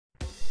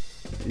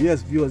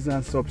Yes, viewers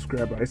and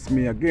subscribers, it's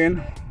me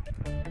again,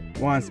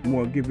 once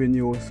more giving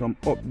you some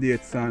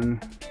updates on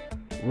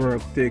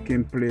work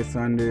taking place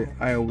on the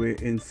highway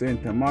in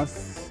St.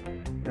 Thomas.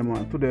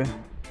 Today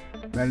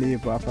I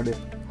leave after the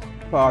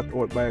part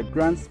out by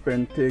Grand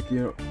Spend, taking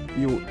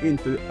you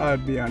into the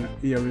Albion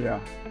area.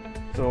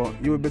 So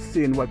you will be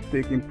seeing what's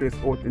taking place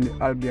out in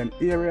the Albion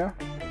area,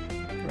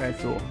 right?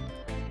 So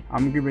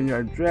I'm giving you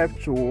a drive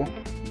through,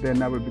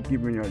 then I will be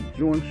giving you a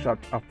drone shot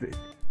of the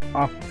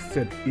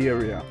said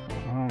area.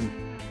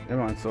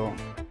 So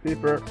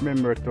people,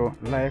 remember to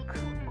like,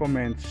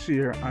 comment,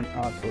 share, and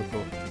also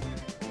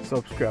to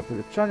subscribe to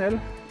the channel.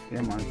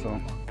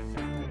 So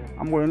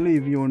I'm going to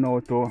leave you now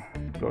to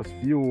just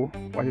view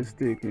what is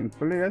taking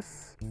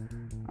place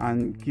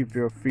and give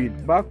your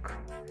feedback.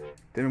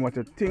 Tell me what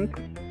you think.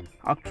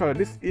 Actually,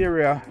 this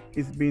area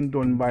is being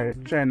done by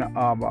China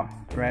Harbor,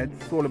 right?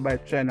 Solely by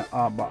China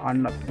Harbor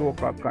and not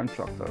local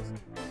contractors,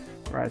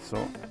 right?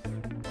 So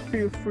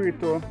feel free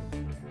to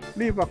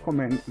leave a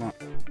comment, man.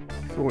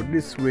 So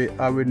this way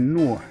I will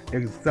know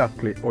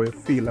exactly how you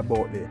feel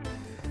about the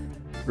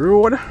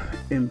road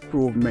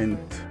improvement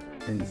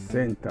in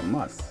St.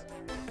 Thomas.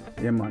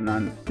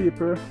 And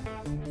people,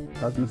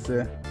 as I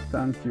say,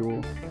 thank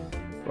you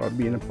for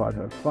being a part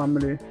of the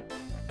family.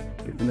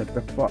 If you're not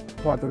a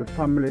part of the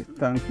family,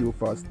 thank you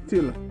for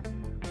still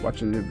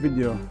watching the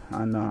video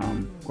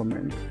and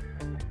comment.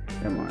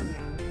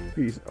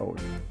 Peace out.